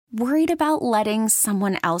Worried about letting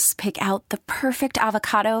someone else pick out the perfect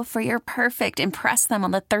avocado for your perfect impress them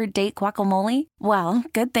on the third date guacamole? Well,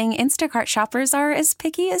 good thing Instacart shoppers are as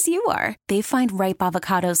picky as you are. They find ripe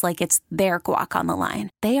avocados like it's their guac on the line.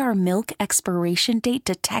 They are milk expiration date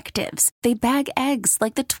detectives. They bag eggs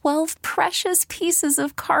like the 12 precious pieces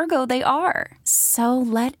of cargo they are. So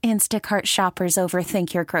let Instacart shoppers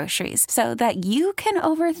overthink your groceries so that you can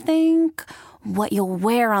overthink what you'll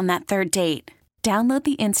wear on that third date. Download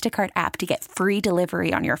the Instacart app to get free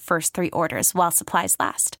delivery on your first 3 orders while supplies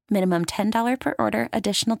last. Minimum $10 per order.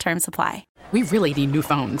 Additional terms apply. We really need new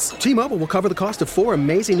phones. T-Mobile will cover the cost of 4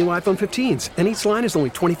 amazing new iPhone 15s, and each line is only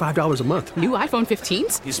 $25 a month. New iPhone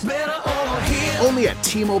 15s? It's better over here. Only at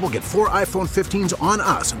T-Mobile, get 4 iPhone 15s on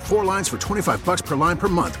us and 4 lines for $25 per line per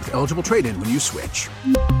month with eligible trade-in when you switch.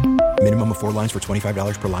 Minimum of 4 lines for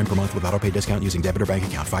 $25 per line per month with autopay discount using debit or bank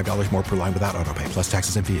account. $5 more per line without autopay, plus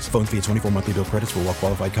taxes and fees. Phone fee at 24 monthly bill credits for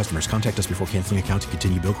well-qualified customers. Contact us before canceling account to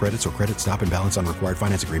continue bill credits or credit stop and balance on required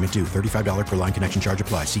finance agreement due. $35 per line connection charge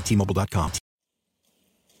applies. See T-Mobile.com.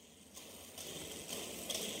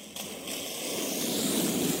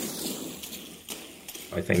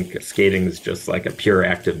 I think skating is just like a pure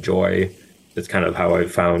act of joy. It's kind of how I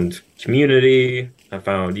found community. I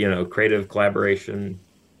found, creative collaboration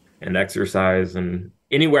and exercise. And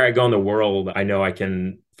anywhere I go in the world, I know I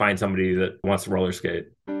can find somebody that wants to roller skate.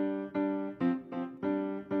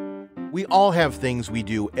 We all have things we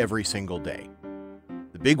do every single day.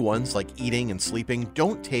 The big ones, like eating and sleeping,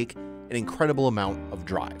 don't take an incredible amount of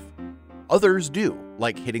drive. Others do,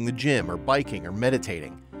 like hitting the gym or biking or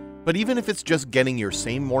meditating. But even if it's just getting your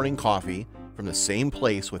same morning coffee from the same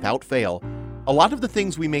place without fail, a lot of the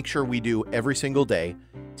things we make sure we do every single day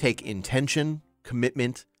take intention,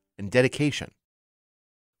 commitment, and dedication.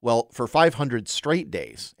 Well, for 500 straight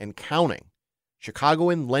days and counting,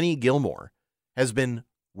 Chicagoan Lenny Gilmore has been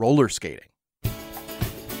roller skating.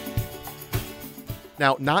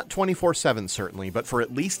 Now, not 24/7 certainly, but for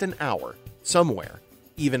at least an hour, somewhere,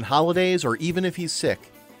 even holidays or even if he's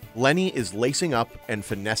sick, Lenny is lacing up and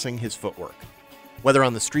finessing his footwork. Whether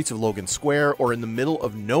on the streets of Logan Square or in the middle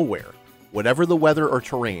of nowhere, whatever the weather or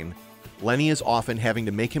terrain, Lenny is often having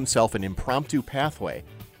to make himself an impromptu pathway,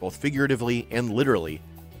 both figuratively and literally,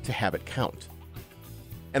 to have it count.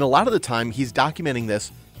 And a lot of the time, he's documenting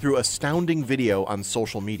this through astounding video on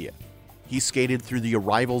social media. He skated through the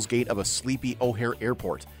arrivals gate of a sleepy O'Hare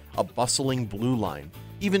Airport, a bustling Blue Line,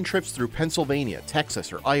 even trips through Pennsylvania,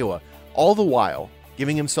 Texas, or Iowa, all the while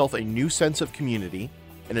giving himself a new sense of community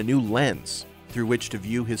and a new lens through which to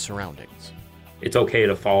view his surroundings. It's okay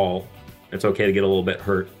to fall. It's okay to get a little bit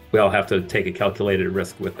hurt. We all have to take a calculated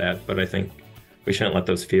risk with that, but I think we shouldn't let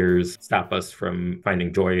those fears stop us from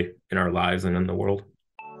finding joy in our lives and in the world.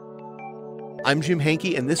 I'm Jim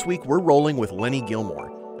Hankey, and this week we're rolling with Lenny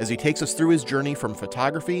Gilmore as he takes us through his journey from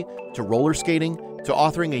photography to roller skating to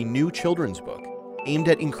authoring a new children's book aimed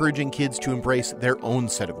at encouraging kids to embrace their own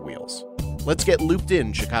set of wheels. Let's get looped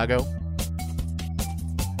in, Chicago.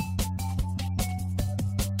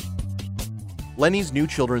 Lenny's new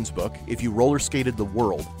children's book, If You Roller Skated the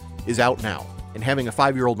World, is out now, and having a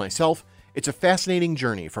 5-year-old myself, it's a fascinating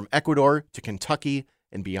journey from Ecuador to Kentucky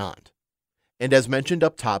and beyond. And as mentioned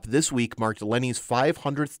up top, this week marked Lenny's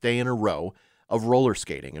 500th day in a row of roller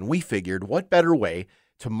skating, and we figured what better way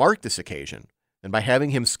to mark this occasion than by having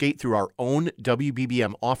him skate through our own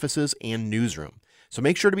WBBM offices and newsroom. So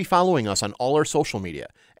make sure to be following us on all our social media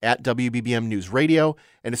at WBBM News Radio,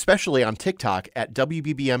 and especially on TikTok at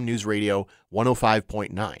WBBM News Radio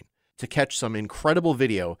 105.9 to catch some incredible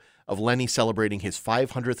video of Lenny celebrating his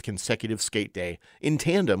 500th consecutive skate day in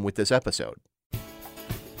tandem with this episode.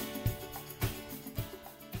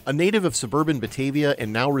 A native of suburban Batavia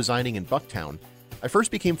and now residing in Bucktown, I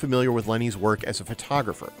first became familiar with Lenny's work as a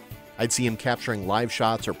photographer. I'd see him capturing live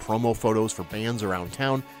shots or promo photos for bands around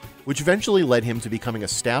town, which eventually led him to becoming a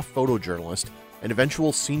staff photojournalist and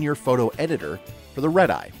eventual senior photo editor for The Red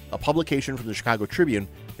Eye, a publication from the Chicago Tribune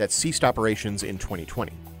that ceased operations in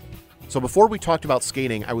 2020. So before we talked about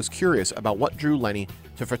skating, I was curious about what drew Lenny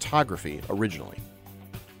to photography originally.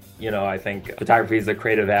 I think photography is a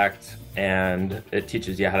creative act, and it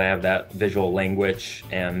teaches you how to have that visual language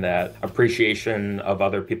and that appreciation of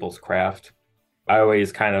other people's craft. I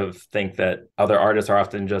always kind of think that other artists are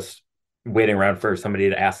often just waiting around for somebody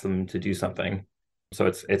to ask them to do something. So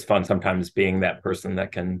it's fun sometimes being that person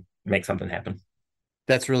that can make something happen.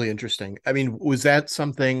 That's really interesting. I mean, was that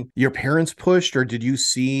something your parents pushed, or did you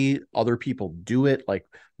see other people do it? Like,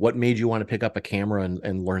 what made you want to pick up a camera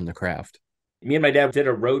and learn the craft? Me and my dad did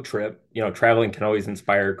a road trip. Traveling can always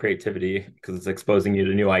inspire creativity because it's exposing you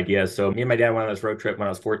to new ideas. So me and my dad went on this road trip when I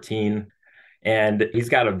was 14. And he's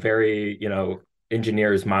got a very,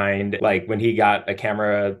 engineer's mind. Like when he got a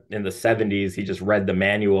camera in the 70s, he just read the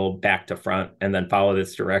manual back to front and then followed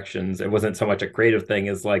its directions. It wasn't so much a creative thing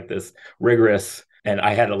as like this rigorous, and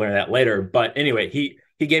I had to learn that later. But anyway, he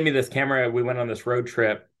gave me this camera. We went on this road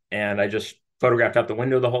trip and I just photographed out the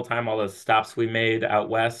window the whole time, all the stops we made out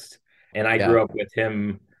west. And I grew up with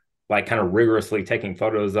him like kind of rigorously taking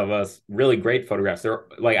photos of us, really great photographs. They're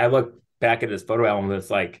like, I look back at his photo album, it's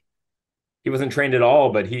like, he wasn't trained at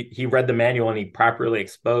all, but he read the manual and he properly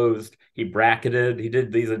exposed, he bracketed, he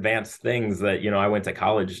did these advanced things that, I went to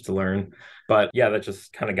college to learn. But yeah, that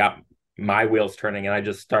just kind of got my wheels turning. And I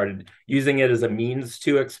just started using it as a means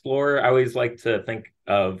to explore. I always like to think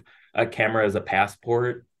of a camera as a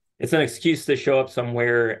passport. It's an excuse to show up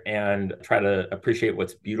somewhere and try to appreciate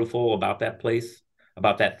what's beautiful about that place,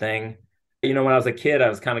 about that thing. When I was a kid, I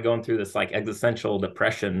was kind of going through this like existential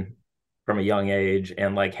depression from a young age,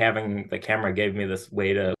 and like having the camera gave me this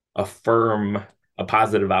way to affirm a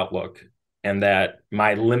positive outlook, and that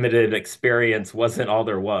my limited experience wasn't all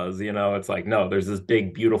there was. It's like, no, there's this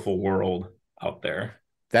big beautiful world out there.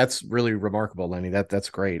 That's really remarkable, Lenny.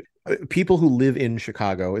 That's great. People who live in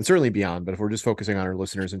Chicago and certainly beyond, but if we're just focusing on our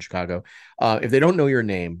listeners in Chicago, if they don't know your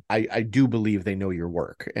name, I do believe they know your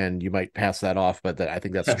work, and you might pass that off, but I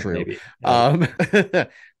think that's true.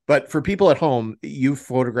 But for people at home, you've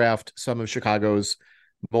photographed some of Chicago's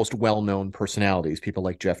most well-known personalities, people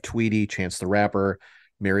like Jeff Tweedy, Chance the Rapper,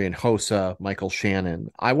 Marian Hossa, Michael Shannon.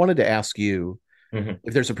 I wanted to ask you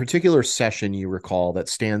if there's a particular session you recall that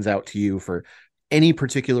stands out to you for any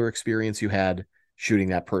particular experience you had shooting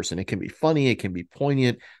that person. It can be funny, it can be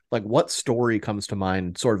poignant. Like, what story comes to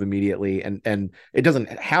mind sort of immediately? And it doesn't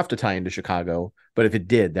have to tie into Chicago, but if it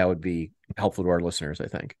did, that would be helpful to our listeners, I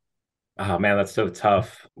think. Oh man, that's so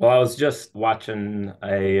tough. Well, I was just watching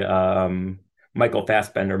a Michael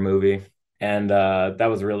Fassbender movie, and that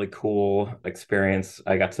was a really cool experience.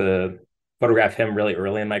 I got to photograph him really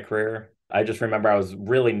early in my career. I just remember I was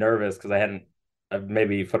really nervous because I've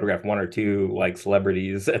maybe photographed one or two like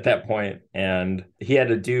celebrities at that point, and he had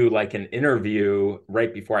to do like an interview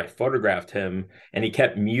right before I photographed him, and he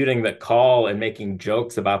kept muting the call and making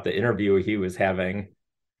jokes about the interview he was having,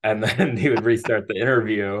 and then he would restart the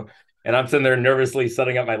interview. And I'm sitting there nervously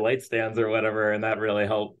setting up my light stands or whatever. And that really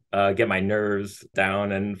helped get my nerves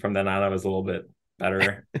down. And from then on, I was a little bit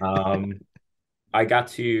better. I got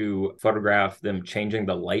to photograph them changing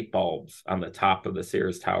the light bulbs on the top of the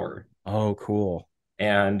Sears Tower. Oh, cool.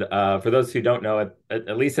 And for those who don't know,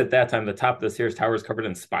 at least at that time, the top of the Sears Tower was covered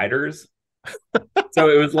in spiders. So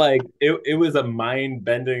it was like, it was a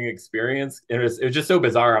mind-bending experience. It was just so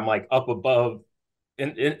bizarre. I'm like up above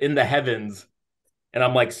in the heavens. And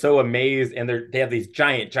I'm like so amazed. And they have these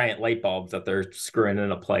giant light bulbs that they're screwing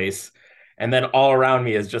into place. And then all around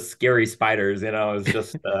me is just scary spiders. It's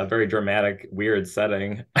just a very dramatic, weird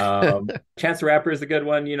setting. Chance the Rapper is a good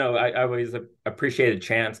one. I always appreciated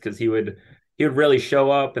Chance because he would really show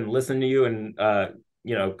up and listen to you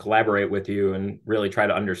and, collaborate with you and really try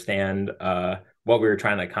to understand what we were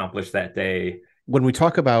trying to accomplish that day. When we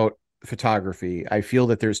talk about photography, I feel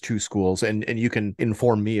that there's two schools, and you can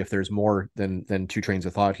inform me if there's more than two trains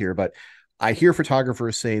of thought here, but I hear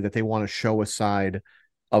photographers say that they want to show a side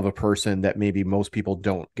of a person that maybe most people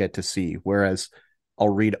don't get to see, whereas I'll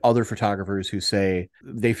read other photographers who say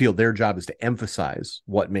they feel their job is to emphasize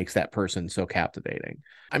what makes that person so captivating.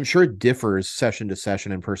 I'm sure it differs session to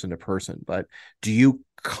session and person to person, but do you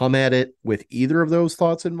come at it with either of those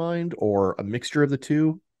thoughts in mind, or a mixture of the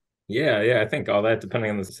two? Yeah, I think all that,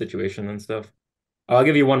 depending on the situation and stuff. I'll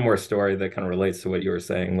give you one more story that kind of relates to what you were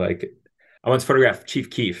saying. Like, I once photographed Chief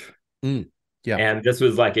Keef. Yeah. And this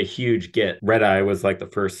was like a huge get. Red Eye was like the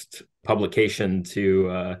first publication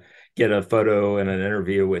to get a photo and an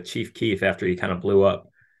interview with Chief Keef after he kind of blew up.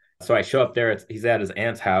 So I show up there. He's at his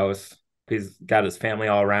aunt's house. He's got his family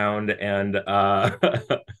all around. And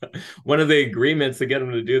one of the agreements to get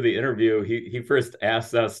him to do the interview, he first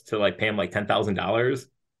asked us to like pay him like $10,000.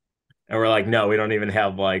 And we're like, no, we don't even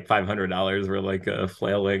have like $500. We're like a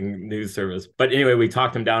flailing news service. But anyway, we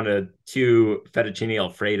talked him down to 2 fettuccine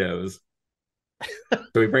Alfredos.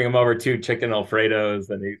 So we bring him over 2 chicken Alfredos,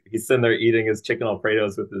 and he's sitting there eating his chicken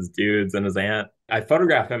Alfredos with his dudes and his aunt. I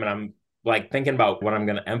photograph him, and I'm like thinking about what I'm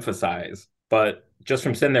going to emphasize. But just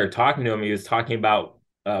from sitting there talking to him, he was talking about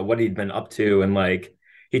what he'd been up to. And like,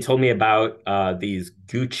 he told me about these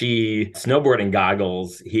Gucci snowboarding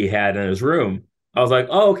goggles he had in his room. I was like,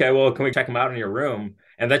 oh, okay, well, can we check him out in your room?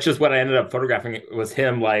 And that's just what I ended up photographing. It was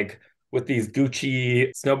him like with these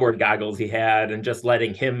Gucci snowboard goggles he had, and just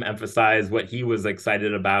letting him emphasize what he was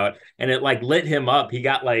excited about. And it like lit him up. He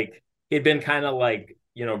got like, he'd been kind of like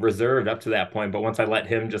reserved up to that point. But once I let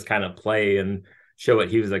him just kind of play and show what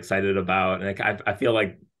he was excited about, and I feel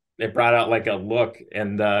like it brought out like a look.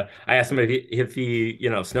 And I asked him if he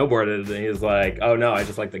snowboarded, and he was like, "Oh no, I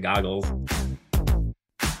just like the goggles."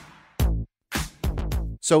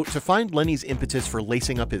 So to find Lenny's impetus for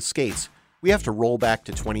lacing up his skates, we have to roll back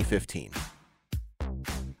to 2015.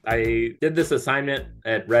 I did this assignment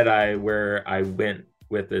at Red Eye where I went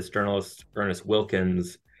with this journalist, Ernest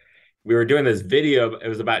Wilkins. We were doing this video. It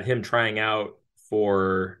was about him trying out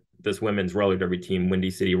for this women's roller derby team, Windy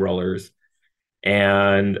City Rollers.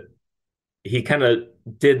 And he kind of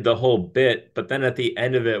did the whole bit. But then at the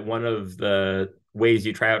end of it, one of the ways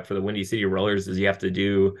you try out for the Windy City Rollers is you have to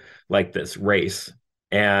do like this race.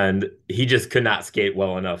 And he just could not skate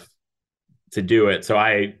well enough to do it. So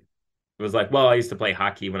I was like, well, I used to play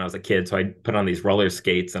hockey when I was a kid. So I put on these roller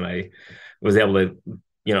skates and I was able to,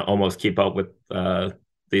 almost keep up with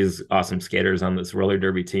these awesome skaters on this roller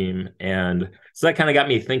derby team. And so that kind of got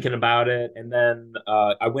me thinking about it. And then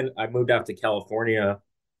I moved out to California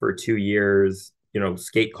for 2 years.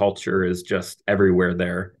 Skate culture is just everywhere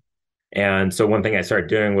there. And so one thing I started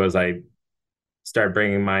doing was I started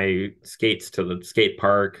bringing my skates to the skate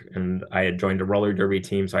park, and I had joined a roller derby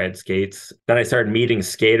team, so I had skates. Then I started meeting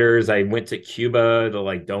skaters. I went to Cuba to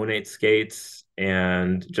like donate skates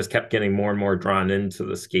and just kept getting more and more drawn into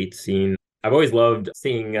the skate scene. I've always loved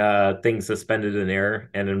seeing things suspended in air,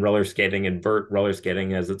 and in roller skating, and vert roller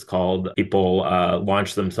skating as it's called, people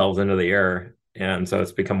launch themselves into the air. And so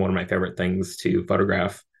it's become one of my favorite things to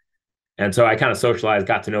photograph. And so I kind of socialized,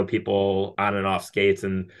 got to know people on and off skates.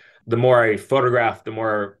 And the more I photographed, the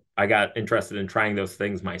more I got interested in trying those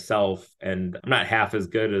things myself. And I'm not half as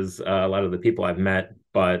good as a lot of the people I've met,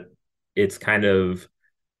 but it's kind of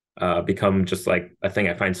become just like a thing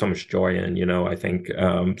I find so much joy in. I think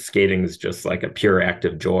skating is just like a pure act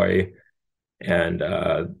of joy. And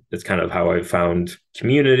it's kind of how I found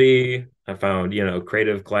community. I found,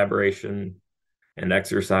 creative collaboration and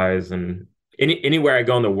exercise. And anywhere I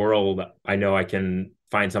go in the world, I know I can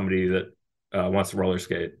find somebody that wants to roller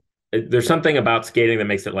skate. There's something about skating that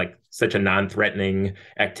makes it like such a non-threatening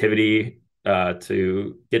activity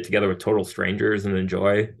to get together with total strangers and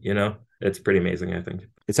enjoy. It's pretty amazing, I think.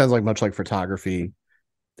 It sounds like much like photography,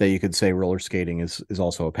 that you could say roller skating is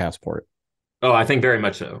also a passport. Oh, I think very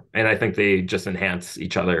much so. And I think they just enhance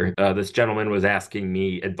each other. This gentleman was asking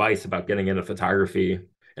me advice about getting into photography.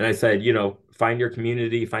 And I said, find your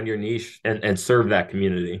community, find your niche, and serve that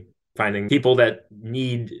community. Finding people that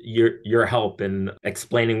need your help in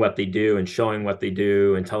explaining what they do and showing what they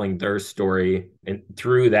do and telling their story. And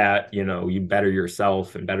through that, you better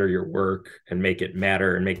yourself and better your work and make it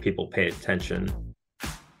matter and make people pay attention.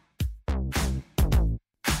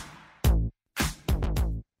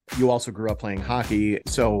 You also grew up playing hockey.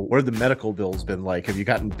 So what have the medical bills been like? Have you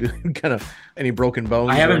gotten kind of any broken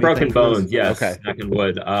bones? I haven't broken bones. Yes. Okay. Knock on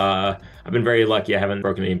wood. I've been very lucky. I haven't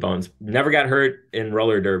broken any bones. Never got hurt in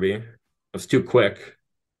roller derby. I was too quick.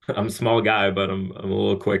 I'm a small guy, but I'm a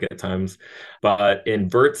little quick at times. But in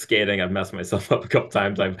vert skating, I've messed myself up a couple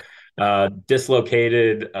times. I've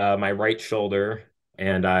dislocated my right shoulder,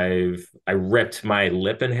 and I ripped my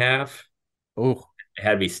lip in half. Oh. It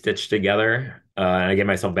had to be stitched together. And I gave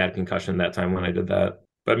myself bad concussion that time when I did that.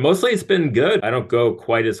 But mostly it's been good. I don't go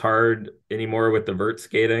quite as hard anymore with the vert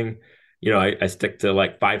skating. I stick to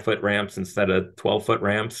like 5-foot ramps instead of 12-foot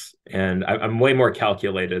ramps. And I'm way more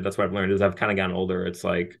calculated. That's what I've learned as I've kind of gotten older. It's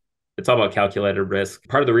like, it's all about calculated risk.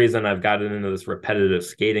 Part of the reason I've gotten into this repetitive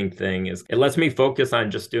skating thing is it lets me focus on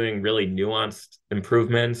just doing really nuanced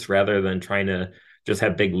improvements rather than trying to just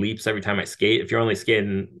have big leaps every time I skate. If you're only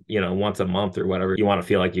skating, once a month or whatever, you want to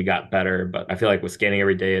feel like you got better. But I feel like with skating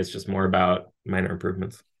every day, it's just more about minor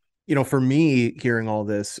improvements. For me, hearing all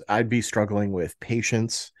this, I'd be struggling with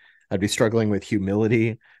patience. I'd be struggling with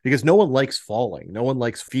humility because no one likes falling. No one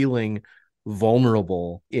likes feeling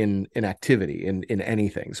vulnerable in an activity, in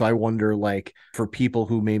anything. So I wonder, like, for people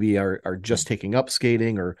who maybe are just taking up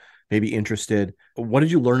skating or maybe interested, what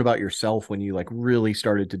did you learn about yourself when you like really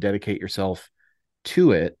started to dedicate yourself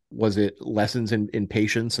to it? Was it lessons in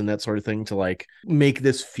patience and that sort of thing to like make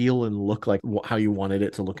this feel and look like how you wanted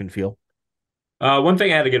it to look and feel? One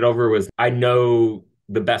thing I had to get over was I know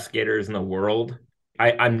the best skaters in the world.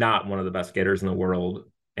 I'm not one of the best skaters in the world,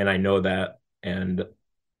 and I know that. And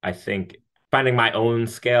I think finding my own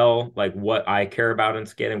scale, like what I care about in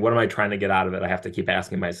skating, what am I trying to get out of it? I have to keep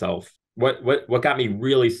asking myself. What got me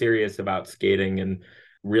really serious about skating and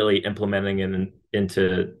really implementing it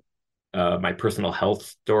into my personal health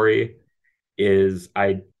story is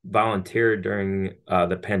I volunteered during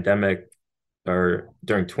the pandemic or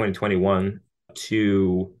during 2021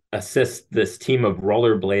 to assist this team of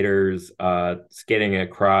rollerbladers skating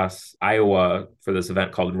across Iowa for this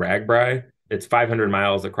event called RAGBRAI. It's 500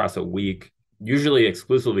 miles across a week, usually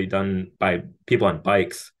exclusively done by people on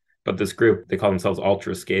bikes. But this group, they call themselves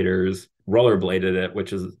ultra skaters, rollerbladed it,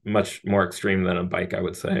 which is much more extreme than a bike, I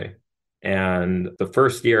would say. And the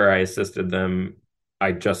first year I assisted them,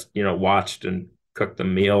 I just, watched and cooked the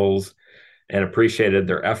meals and appreciated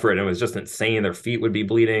their effort. And it was just insane. Their feet would be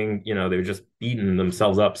bleeding. They were just beating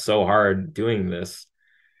themselves up so hard doing this.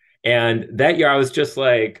 And that year I was just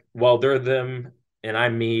like, well, they're them and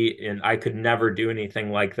I'm me, and I could never do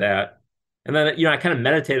anything like that. And then, I kind of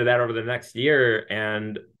meditated that over the next year.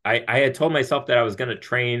 And I had told myself that I was going to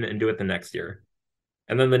train and do it the next year.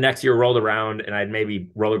 And then the next year rolled around and I'd maybe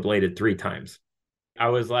rollerbladed 3 times. I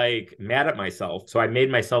was like mad at myself. So I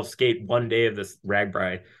made myself skate one day of this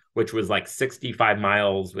RAGBRAI, which was like 65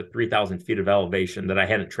 miles with 3,000 feet of elevation that I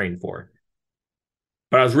hadn't trained for.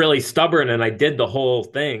 But I was really stubborn and I did the whole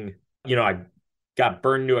thing. I got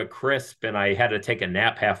burned to a crisp and I had to take a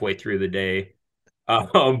nap halfway through the day.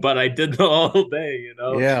 But I did the whole day,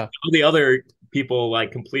 Yeah. All the other people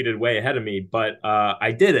completed way ahead of me, but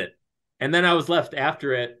I did it. And then I was left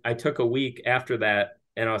after it. I took a week after that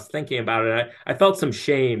and I was thinking about it. I felt some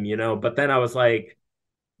shame, but then I was like,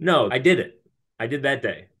 no, I did it. I did that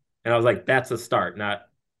day. And I was like, that's a start, not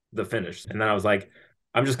the finish. And then I was like,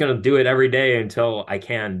 I'm just going to do it every day until I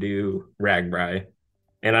can do RAGBRAI.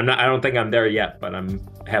 And I don't think I'm there yet, but I'm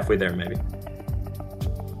halfway there maybe.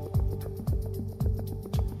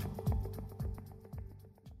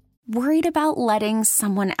 Worried about letting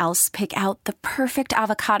someone else pick out the perfect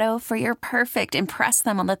avocado for your perfect impress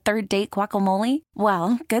them on the third date guacamole?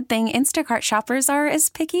 Well, good thing Instacart shoppers are as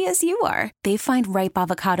picky as you are. They find ripe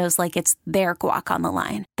avocados like it's their guac on the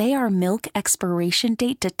line. They are milk expiration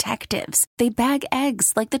date detectives. They bag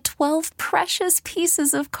eggs like the 12 precious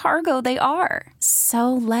pieces of cargo they are.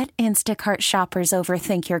 So let Instacart shoppers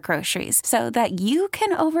overthink your groceries so that you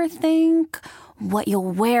can overthink what you'll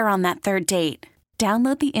wear on that third date.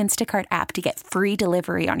 Download the Instacart app to get free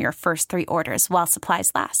delivery on your first 3 orders while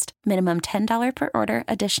supplies last. Minimum $10 per order.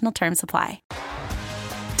 Additional terms apply.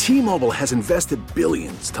 T-Mobile has invested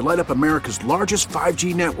billions to light up America's largest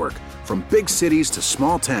 5G network, from big cities to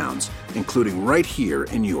small towns, including right here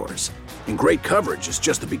in yours. And great coverage is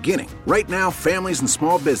just the beginning. Right now, families and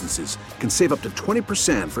small businesses can save up to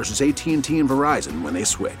 20% versus AT&T and Verizon when they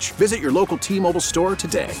switch. Visit your local T-Mobile store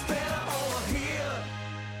today.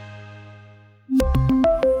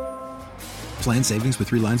 Plan savings with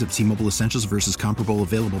 3 lines of T-Mobile Essentials versus comparable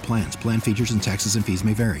available plans. Plan features and taxes and fees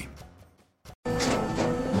may vary.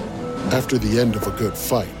 After the end of a good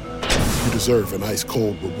fight, you deserve an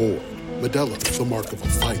ice-cold reward. Modelo is the mark of a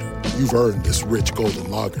fighter. You've earned this rich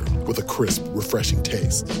golden lager with a crisp, refreshing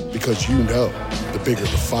taste. Because you know, the bigger the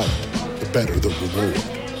fight, the better the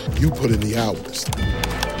reward. You put in the hours,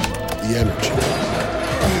 the energy,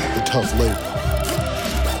 the tough labor.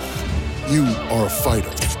 You are a fighter,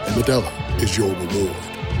 and Modelo is your reward.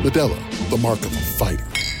 Modelo, the mark of a fighter.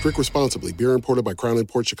 Drink responsibly. Beer imported by Crown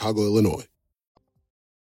Imports, Chicago, Illinois.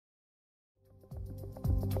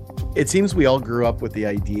 It seems we all grew up with the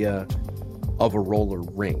idea of a roller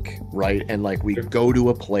rink, right? And we go to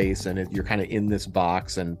a place and you're kind of in this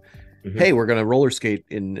box and, hey, we're going to roller skate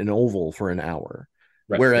in an oval for an hour.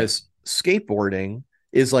 Right. Whereas skateboarding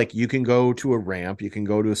is you can go to a ramp, you can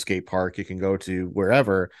go to a skate park, you can go to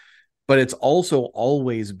wherever, but it's also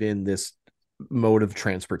always been this mode of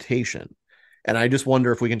transportation. And I just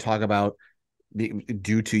wonder if we can talk about,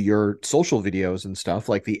 due to your social videos and stuff,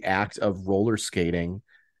 the act of roller skating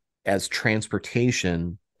as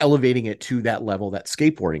transportation, elevating it to that level that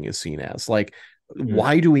skateboarding is seen as.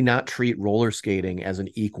 Why do we not treat roller skating as an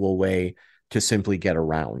equal way to simply get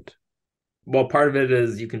around? Well, part of it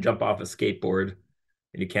is you can jump off a skateboard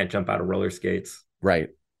and you can't jump out of roller skates. Right.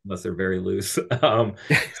 Unless they're very loose. So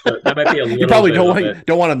that might be a little You probably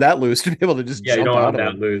don't want them that loose to be able to just jump you don't out want of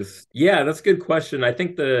them that loose. Yeah, that's a good question. I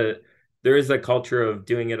think there is a culture of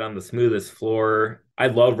doing it on the smoothest floor. I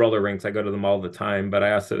love roller rinks. I go to them all the time, but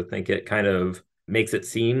I also think it kind of makes it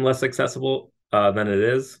seem less accessible than it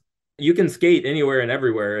is. You can skate anywhere and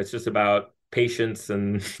everywhere. It's just about patience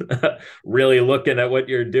and really looking at what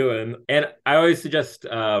you're doing. And I always suggest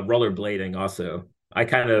rollerblading also. I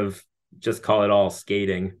kind of just call it all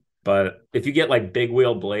skating. But if you get big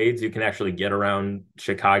wheel blades, you can actually get around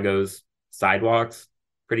Chicago's sidewalks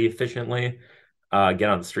pretty efficiently. Get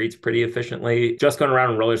on the streets pretty efficiently. Just going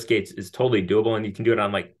around on roller skates is totally doable, and you can do it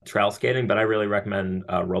on trail skating, but I really recommend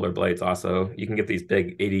rollerblades also. You can get these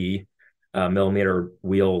big 80 millimeter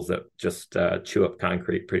wheels that just chew up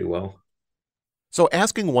concrete pretty well. So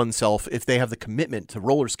asking oneself if they have the commitment to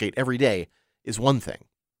roller skate every day is one thing.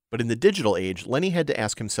 But in the digital age, Lenny had to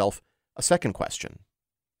ask himself a second question.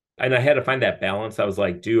 And I had to find that balance. I was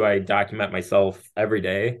like, do I document myself every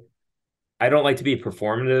day? I don't like to be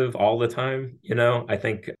performative all the time. I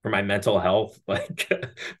think for my mental health, like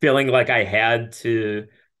feeling like I had to,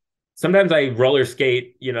 sometimes I roller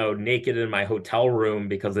skate, naked in my hotel room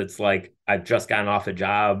because it's like I've just gotten off a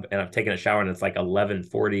job and I've taken a shower and it's like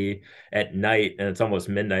 11:40 at night and it's almost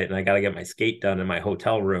midnight and I got to get my skate done in my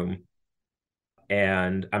hotel room.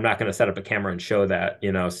 And I'm not going to set up a camera and show that,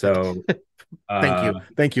 so.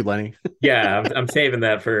 Thank you, Lenny. Yeah, I'm saving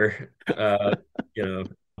that for,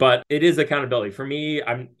 but it is accountability for me.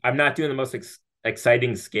 I'm not doing the most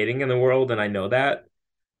exciting skating in the world, and I know that.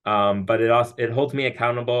 But it holds me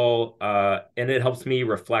accountable, and it helps me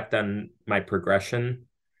reflect on my progression.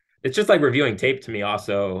 It's just like reviewing tape to me,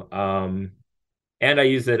 also, and I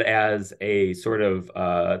use it as a sort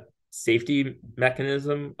of safety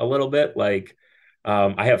mechanism a little bit. Like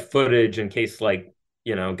I have footage in case, like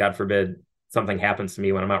God forbid, something happens to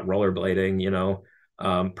me when I'm out rollerblading.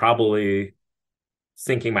 Probably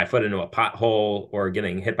sinking my foot into a pothole or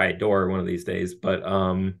getting hit by a door one of these days. But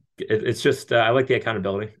it's just I like the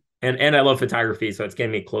accountability, and I love photography, so it's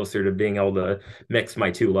getting me closer to being able to mix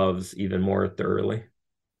my two loves even more thoroughly.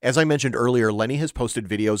 As I mentioned earlier, Lenny has posted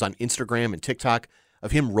videos on Instagram and TikTok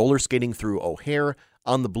of him roller skating through O'Hare,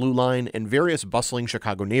 on the Blue Line, and various bustling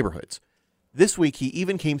Chicago neighborhoods. This week, he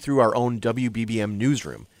even came through our own WBBM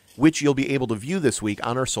newsroom, which you'll be able to view this week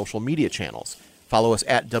on our social media channels. Follow us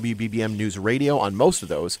at WBBM News Radio on most of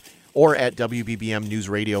those, or at WBBM News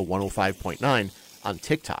Radio 105.9 on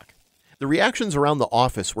TikTok. The reactions around the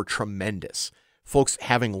office were tremendous. Folks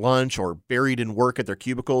having lunch or buried in work at their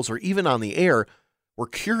cubicles or even on the air were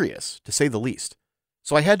curious, to say the least.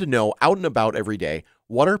 So I had to know, out and about every day,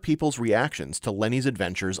 what are people's reactions to Lenny's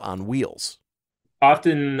adventures on wheels?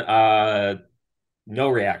 Often, no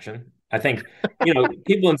reaction. I think,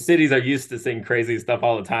 people in cities are used to seeing crazy stuff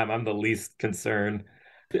all the time. I'm the least concerned.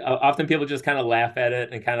 Often people just kind of laugh at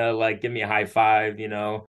it and kind of like give me a high five,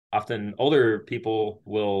 Often older people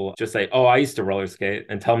will just say, oh, I used to roller skate,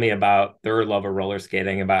 and tell me about their love of roller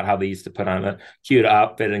skating, about how they used to put on a cute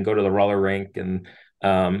outfit and go to the roller rink and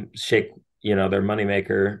shake, their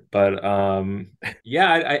moneymaker. But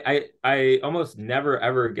I almost never,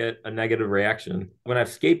 ever get a negative reaction. When I've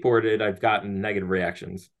skateboarded, I've gotten negative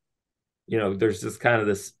reactions. There's just kind of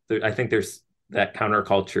this, I think there's that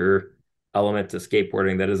counterculture element to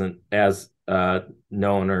skateboarding that isn't as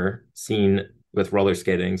known or seen with roller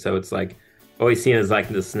skating. So it's like always seen as like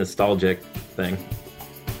this nostalgic thing.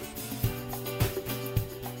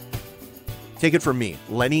 Take it from me,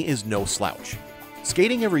 Lenny is no slouch.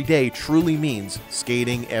 Skating every day truly means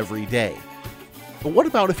skating every day. But what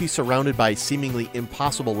about if he's surrounded by seemingly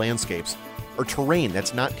impossible landscapes or terrain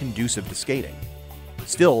that's not conducive to skating?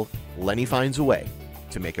 Still, Lenny finds a way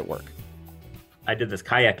to make it work. I did this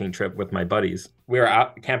kayaking trip with my buddies. We were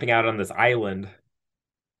out camping out on this island,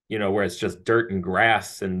 where it's just dirt and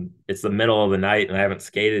grass, and it's the middle of the night and I haven't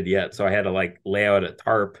skated yet. So I had to like lay out a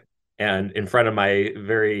tarp, and in front of my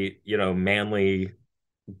very, manly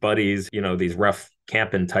buddies, these rough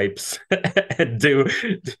camping types, and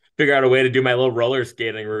figure out a way to do my little roller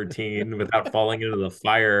skating routine without falling into the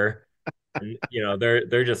fire. And,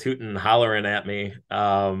 they're just hooting and hollering at me.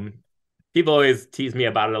 People always tease me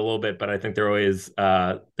about it a little bit, but I think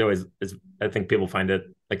I think people find it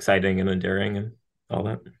exciting and endearing and all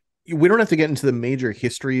that. We don't have to get into the major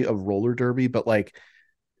history of roller derby, but like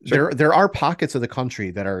Sure. there are pockets of the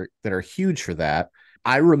country that are huge for that.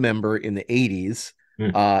 I remember in the 80s,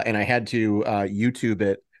 and I had to YouTube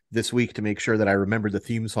it this week to make sure that I remembered the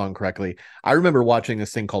theme song correctly. I remember watching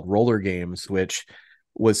this thing called Roller Games, which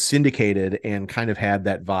was syndicated and kind of had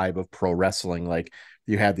that vibe of pro wrestling. Like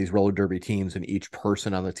you had these roller derby teams and each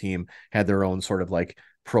person on the team had their own sort of like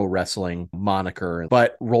pro wrestling moniker.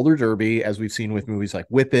 But roller derby, as we've seen with movies like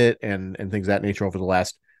Whip It and things of that nature over the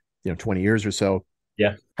last 20 years or so.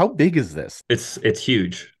 Yeah. How big is this? It's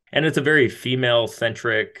huge. And it's a very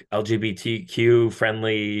female-centric,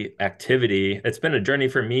 LGBTQ-friendly activity. It's been a journey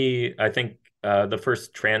for me. I think the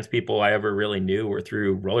first trans people I ever really knew were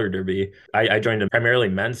through roller derby. I joined a primarily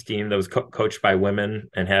men's team that was coached by women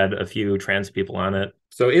and had a few trans people on it.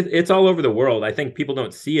 So it's all over the world. I think people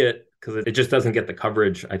don't see it because it just doesn't get the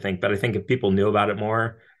coverage, I think. But I think if people knew about it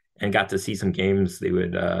more and got to see some games, they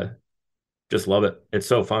would just love it. It's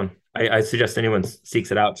so fun. I suggest anyone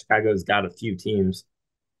seeks it out. Chicago's got a few teams.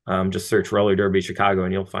 Just search roller derby Chicago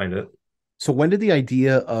and you'll find it. So when did the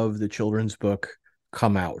idea of the children's book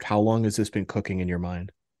come out? How long has this been cooking in your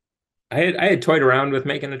mind? I had toyed around with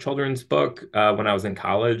making a children's book when I was in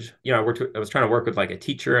college. I was trying to work with like a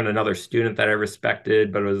teacher and another student that I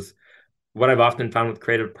respected, but it was what I've often found with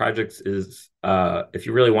creative projects is if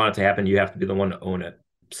you really want it to happen, you have to be the one to own it.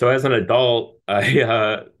 So as an adult,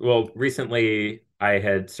 recently I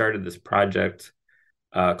had started this project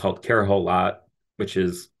called Care a Whole Lot, which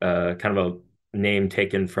is kind of a name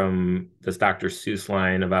taken from this Dr. Seuss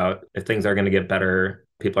line about if things are going to get better,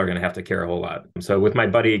 people are going to have to care a whole lot. So with my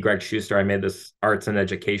buddy Greg Schuster, I made this arts and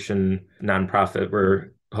education nonprofit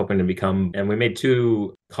we're hoping to become, and we made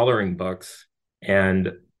 2 coloring books,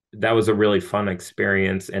 and that was a really fun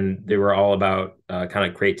experience. And they were all about kind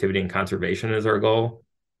of creativity and conservation as our goal,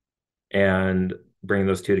 and bringing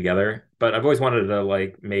those 2 together. But I've always wanted to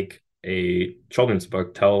like make a children's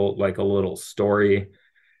book, tell like a little story,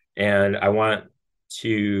 and I want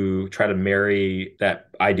to try to marry that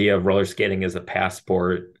idea of roller skating as a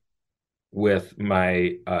passport with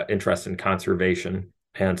my interest in conservation.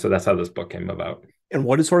 And so that's how this book came about. And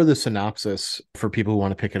what is sort of the synopsis for people who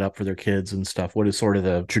want to pick it up for their kids and stuff? What is sort of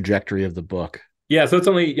the trajectory of the book? Yeah, so it's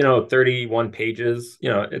only, 31 pages.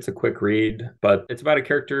 It's a quick read, but it's about a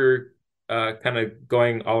character kind of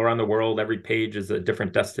going all around the world. Every page is a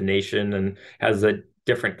different destination and has a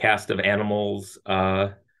different cast of animals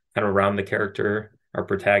kind of around the character, our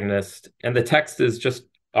protagonist. And the text is just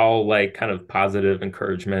all like kind of positive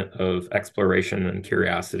encouragement of exploration and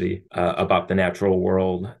curiosity about the natural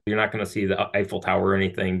world. You're not going to see the Eiffel Tower or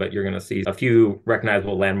anything, but you're going to see a few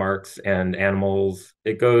recognizable landmarks and animals.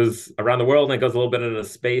 It goes around the world and it goes a little bit into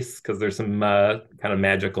space because there's some kind of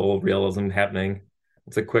magical realism happening.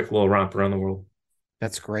 It's a quick little romp around the world.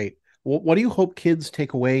 That's great. What do you hope kids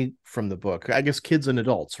take away from the book? I guess kids and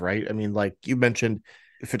adults, right? I mean, like you mentioned,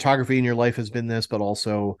 photography in your life has been this, but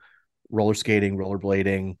also roller skating,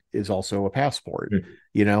 rollerblading is also a passport,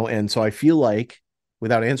 and so I feel like,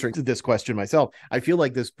 without answering this question myself, I feel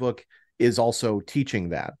like this book is also teaching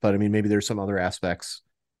that, but I mean, maybe there's some other aspects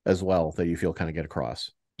as well that you feel kind of get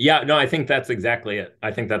across. Yeah, no, I think that's exactly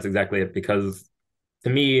it. Because to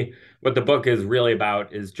me, what the book is really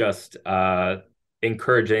about is just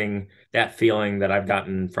encouraging that feeling that I've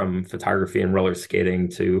gotten from photography and roller skating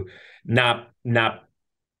to not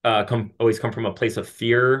always come from a place of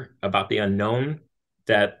fear about the unknown,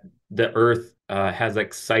 that the earth has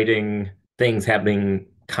exciting things happening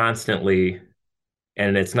constantly,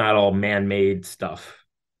 and it's not all man-made stuff,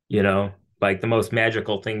 like the most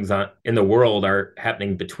magical things in the world are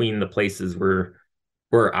happening between the places we're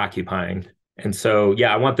occupying. And so,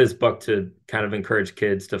 yeah, I want this book to kind of encourage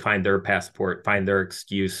kids to find their passport, find their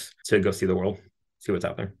excuse to go see the world, see what's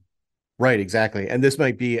out there. Right, exactly. And this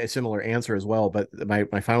might be a similar answer as well, but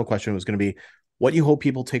my final question was going to be, what do you hope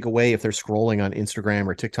people take away if they're scrolling on Instagram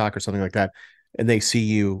or TikTok or something like that, and they see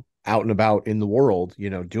you out and about in the world,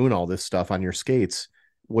 doing all this stuff on your skates?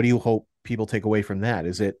 What do you hope people take away from that?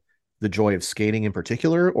 Is it the joy of skating in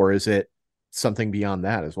particular, or is it something beyond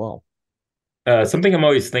that as well? Something I'm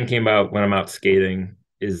always thinking about when I'm out skating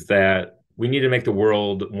is that we need to make the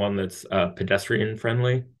world one that's pedestrian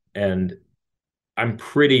friendly. And I'm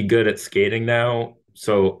pretty good at skating now,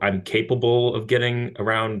 so I'm capable of getting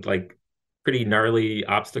around like pretty gnarly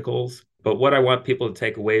obstacles. But what I want people to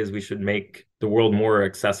take away is we should make the world more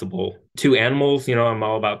accessible to animals. I'm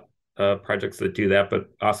all about projects that do that,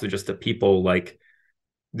 but also just to people. Like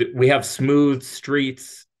we have smooth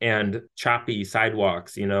streets and choppy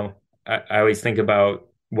sidewalks. I always think about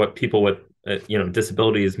what people with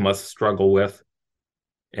disabilities must struggle with.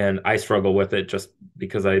 And I struggle with it just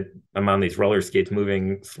because I'm on these roller skates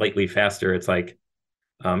moving slightly faster. It's like,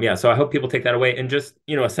 so I hope people take that away, and just,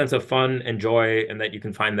 a sense of fun and joy, and that you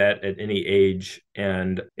can find that at any age.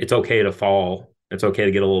 And it's okay to fall. It's okay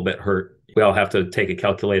to get a little bit hurt. We all have to take a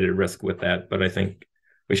calculated risk with that. But I think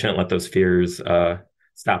we shouldn't let those fears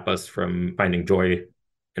stop us from finding joy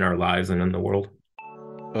in our lives and in the world.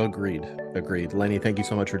 Agreed. Lenny, thank you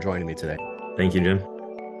so much for joining me today. Thank you, Jim.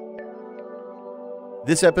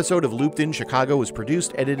 This episode of Looped in Chicago was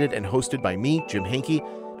produced, edited, and hosted by me, Jim Hankey.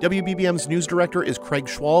 WBBM's news director is Craig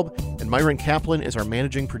Schwalb, and Myron Kaplan is our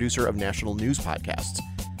managing producer of national news podcasts.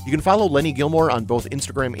 You can follow Lenny Gilmore on both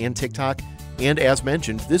Instagram and TikTok. And as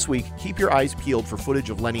mentioned, this week, keep your eyes peeled for footage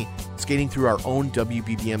of Lenny skating through our own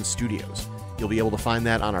WBBM studios. You'll be able to find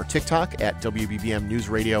that on our TikTok at WBBM News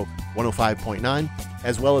Radio 105.9,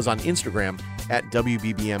 as well as on Instagram at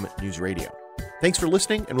WBBM News Radio. Thanks for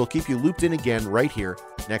listening, and we'll keep you looped in again right here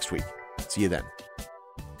next week. See you then.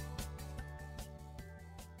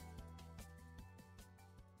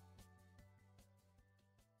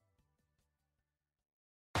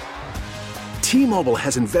 T-Mobile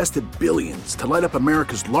has invested billions to light up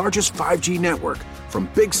America's largest 5G network, from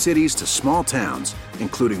big cities to small towns,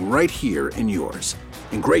 including right here in yours.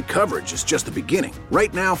 And great coverage is just the beginning.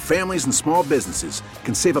 Right now, families and small businesses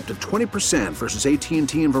can save up to 20% versus AT&T and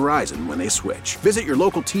Verizon when they switch. Visit your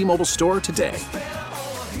local T-Mobile store today.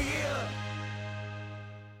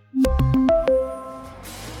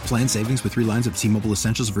 Plan savings with 3 lines of T-Mobile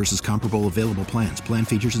Essentials versus comparable available plans. Plan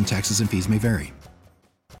features and taxes and fees may vary.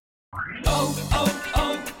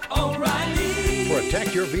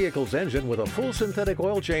 Protect your vehicle's engine with a full synthetic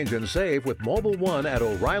oil change and save with Mobil 1 at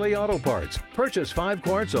O'Reilly Auto Parts. Purchase 5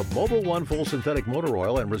 quarts of Mobil 1 full synthetic motor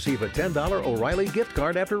oil and receive a $10 O'Reilly gift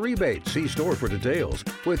card after rebate. See store for details.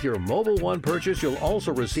 With your Mobil 1 purchase, you'll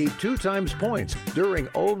also receive 2 times points during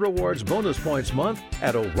O Rewards Bonus Points Month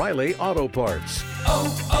at O'Reilly Auto Parts.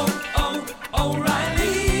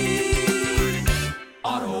 O'Reilly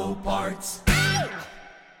Auto Parts.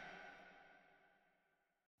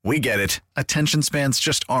 We get it. Attention spans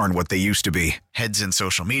just aren't what they used to be. Heads in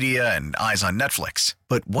social media and eyes on Netflix.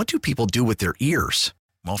 But what do people do with their ears?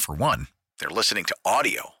 Well, for one, they're listening to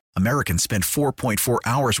audio. Americans spend 4.4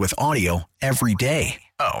 hours with audio every day.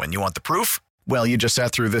 Oh, and you want the proof? Well, you just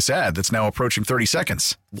sat through this ad that's now approaching 30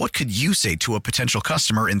 seconds. What could you say to a potential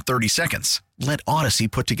customer in 30 seconds? Let Odyssey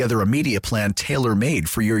put together a media plan tailor-made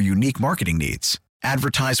for your unique marketing needs.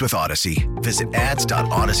 Advertise with Odyssey. Visit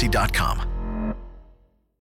ads.odyssey.com.